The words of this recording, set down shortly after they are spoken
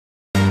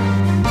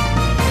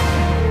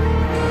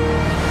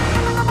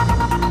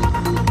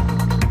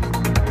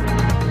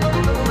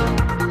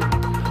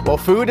Well,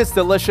 food is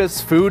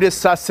delicious, food is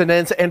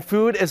sustenance, and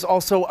food is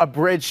also a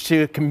bridge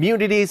to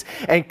communities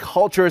and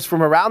cultures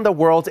from around the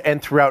world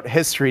and throughout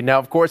history. Now,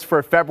 of course,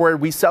 for February,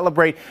 we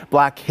celebrate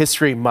Black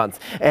History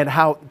Month and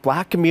how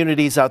Black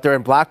communities out there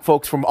and Black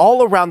folks from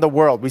all around the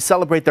world, we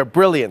celebrate their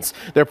brilliance,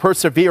 their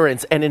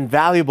perseverance, and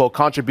invaluable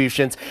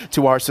contributions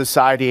to our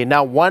society. And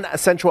now, one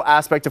essential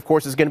aspect, of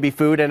course, is going to be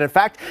food. And in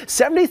fact,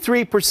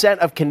 73%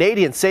 of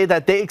Canadians say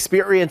that they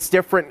experience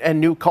different and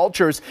new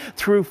cultures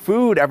through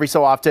food every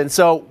so often.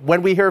 So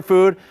when we hear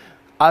food,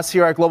 us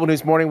here at Global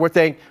News Morning, we're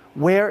thinking,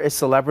 where is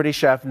celebrity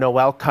chef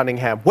Noel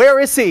Cunningham? Where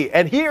is he?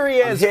 And here he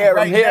is.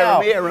 I'm here.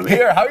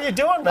 How are you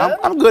doing, man?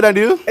 I'm good, and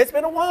you? It's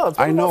been a while.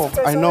 I know.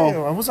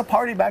 It was a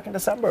party back in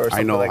December or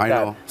something like that.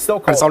 I know.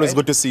 Still cold, it's always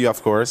good to see you,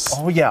 of course.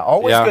 Oh, yeah.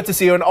 Always good to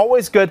see you, and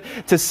always good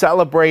to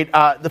celebrate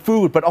the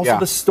food, but also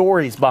the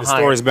stories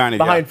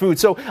behind food.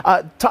 So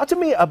talk to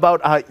me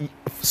about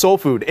soul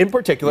food in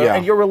particular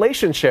and your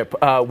relationship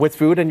with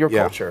food and your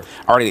culture.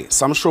 Alrighty.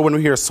 So I'm sure when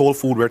we hear soul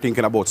food, we're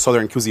thinking about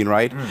Southern cuisine,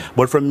 right?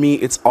 But for me,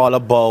 it's all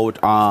about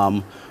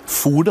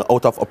food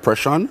out of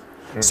oppression.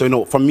 So, you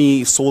know, for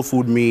me, soul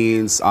food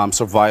means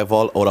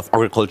survival out of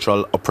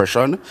agricultural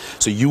oppression.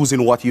 So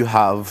using what you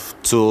have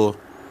to,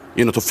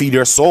 you know, to feed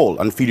your soul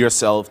and feed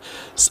yourself.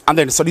 And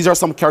then, so these are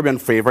some Caribbean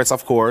favorites,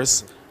 of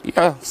course.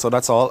 Yeah, so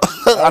that's all.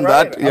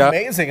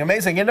 Amazing.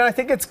 And I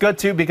think it's good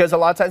too, because a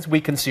lot of times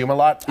we consume a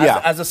lot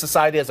as a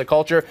society, as a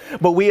culture,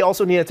 but we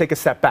also need to take a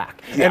step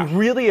back and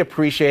really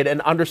appreciate and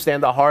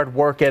understand the hard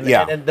work and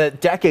the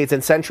decades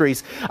and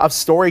centuries of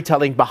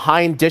storytelling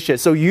behind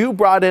dishes. So you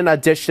brought in a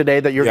dish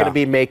today that you're going to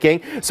be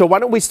making. So why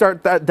don't we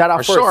start that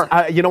off first? Sure.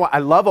 You know what? I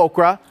love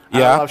okra. I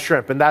love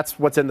shrimp, and that's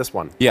what's in this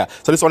one. Yeah,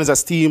 so this one is a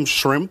steamed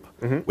shrimp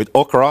with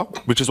okra,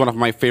 which is one of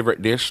my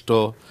favorite dish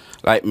to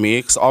like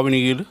make. So all we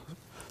need,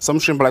 some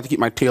shrimp I like to keep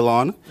my tail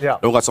on. Yeah.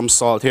 Then we got some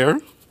salt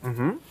here.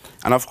 And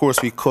of course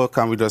we cook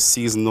and we just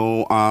season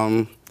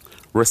no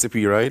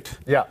recipe, right?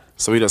 Yeah.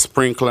 So we just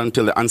sprinkle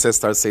until the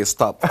ancestors say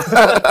stop.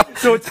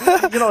 So it's,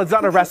 you know, it's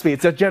not a recipe,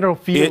 it's a general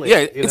feeling.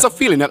 It's a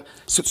feeling.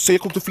 So you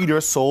cook to feed your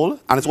soul,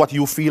 and it's what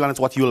you feel and it's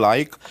what you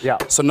like. Yeah.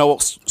 So now,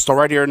 so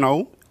right here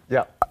now,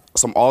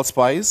 some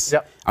allspice.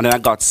 Yeah. And then I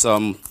got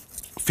some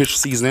fish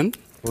seasoning.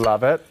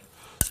 Love it.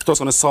 Just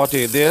gonna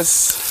saute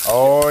this.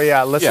 Oh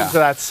yeah, listen to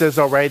that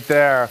sizzle right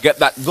there. Get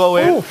that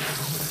going. Ooh,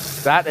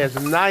 that is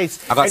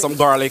nice. I got some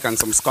garlic and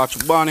some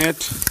Scotch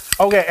bonnet.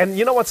 Okay, and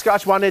you know what,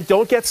 Scotch bonnet?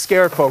 Don't get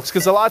scared, folks,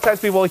 because a lot of times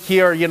people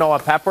hear, you know, a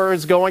pepper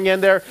is going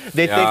in there.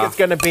 They think it's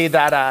gonna be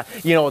that,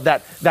 you know,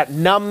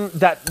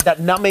 that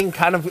numbing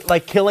kind of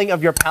like killing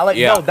of your palate.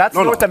 Yeah. No, that's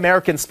North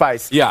American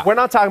spice. Yeah. We're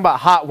not talking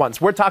about hot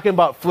ones. We're talking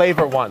about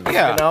flavor ones.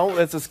 Yeah. You know,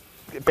 it's just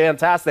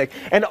fantastic.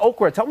 And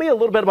okra, tell me a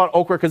little bit about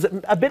okra, because it's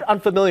a bit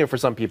unfamiliar for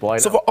some people. I know.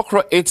 So for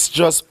okra, it's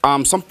just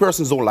some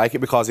persons don't like it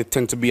because it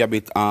tends to be a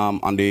bit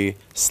on the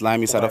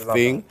slimy side of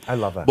thing. I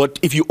love it. But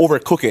if you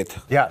overcook it,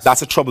 that's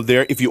the trouble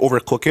there. If you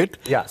overcook it,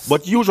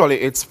 but usually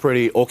it's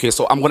pretty okay.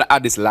 So I'm gonna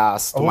add this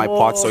last to my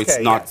pot, so it's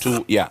not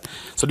too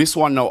So this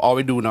one now, all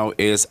we do now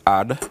is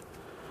add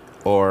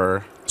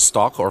our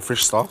stock or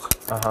fish stock.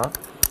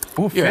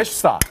 Ooh, fish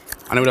stock.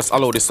 And then we just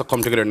allow this to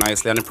come together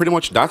nicely. And pretty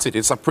much that's it.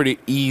 It's a pretty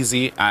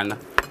easy and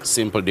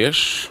simple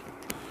dish.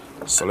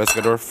 So let's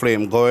get our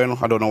flame going.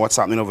 I don't know what's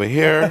happening over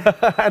here.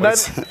 And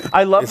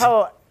I love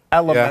how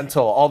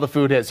elemental all the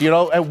food is. You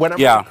know, and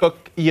whenever you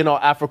cook, you know,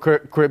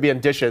 Afro-Caribbean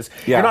dishes,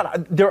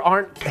 there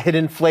aren't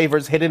hidden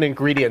flavors, hidden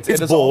ingredients.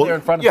 It is all there in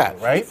front of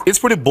you, right? It's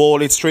pretty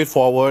bold, it's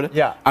straightforward.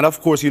 Yeah. And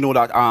of course, you know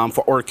that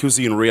for our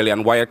cuisine really,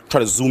 and why I try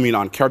to zoom in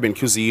on Caribbean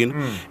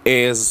cuisine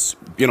is,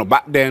 you know,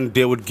 back then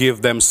they would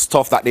give them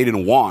stuff that they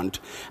didn't want,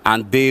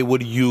 and they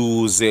would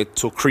use it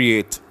to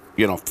create,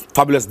 you know,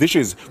 fabulous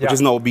dishes, which is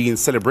now being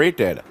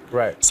celebrated.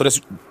 Right. So this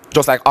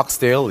just like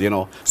oxtail, you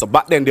know. So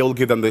back then they will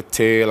give them the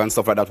tail and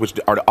stuff like that, which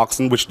are the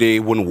oxen, which they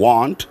wouldn't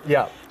want.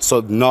 Yeah. So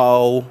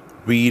now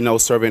we now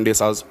serving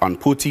this as on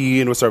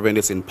poutine, we're serving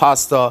this in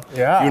pasta.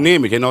 Yeah. You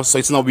name it, you know. So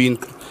it's now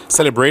being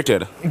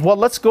celebrated. Well,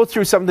 let's go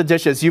through some of the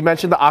dishes. You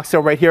mentioned the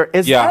oxtail right here.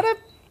 Is that a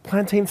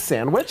plantain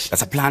sandwich?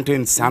 That's a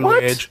plantain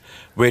sandwich,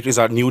 which is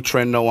a new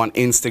trend now on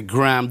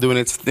Instagram doing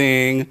its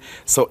thing.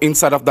 So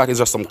inside of that is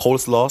just some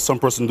coleslaw. Some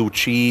person do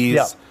cheese.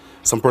 Yeah.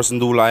 Some person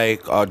do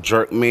like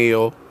jerk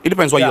mayo. It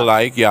depends what you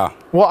like,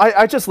 Well,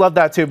 I just love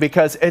that too,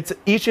 because it's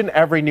each and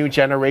every new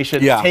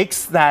generation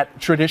takes that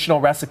traditional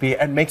recipe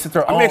and makes it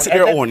their own.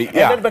 And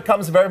then it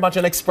becomes very much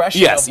an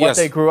expression of what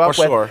they grew up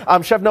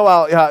with. Chef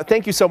Noel,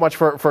 thank you so much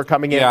for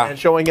coming in and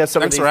showing us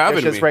some of these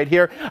dishes right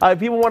here. If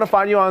people want to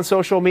find you on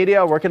social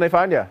media, where can they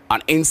find you?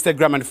 On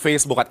Instagram and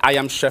Facebook at I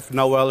am Chef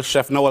Noel,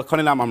 Chef Noel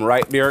Cunningham. I'm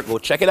right there. Go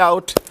check it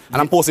out.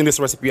 And I'm posting this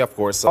recipe, of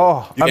course,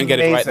 so you can get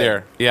it right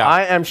there. Yeah.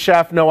 I am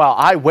Chef Noel.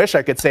 I wish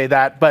I could say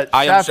that, but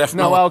I am Chef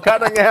Noel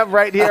Cunningham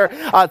right here.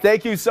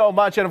 Thank you so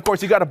much. And of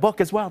course, you got a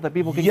book as well that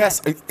people can get.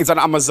 Yes, it's on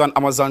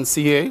Amazon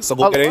CA, so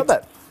go get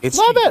it. It's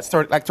love it. It's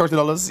like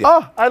 $30. Yeah.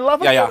 Oh, I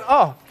love it.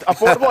 Oh,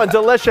 affordable and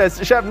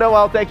delicious. Chef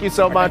Noel, thank you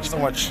so much. Thank you so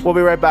much. We'll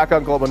be right back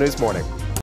on Global News Morning.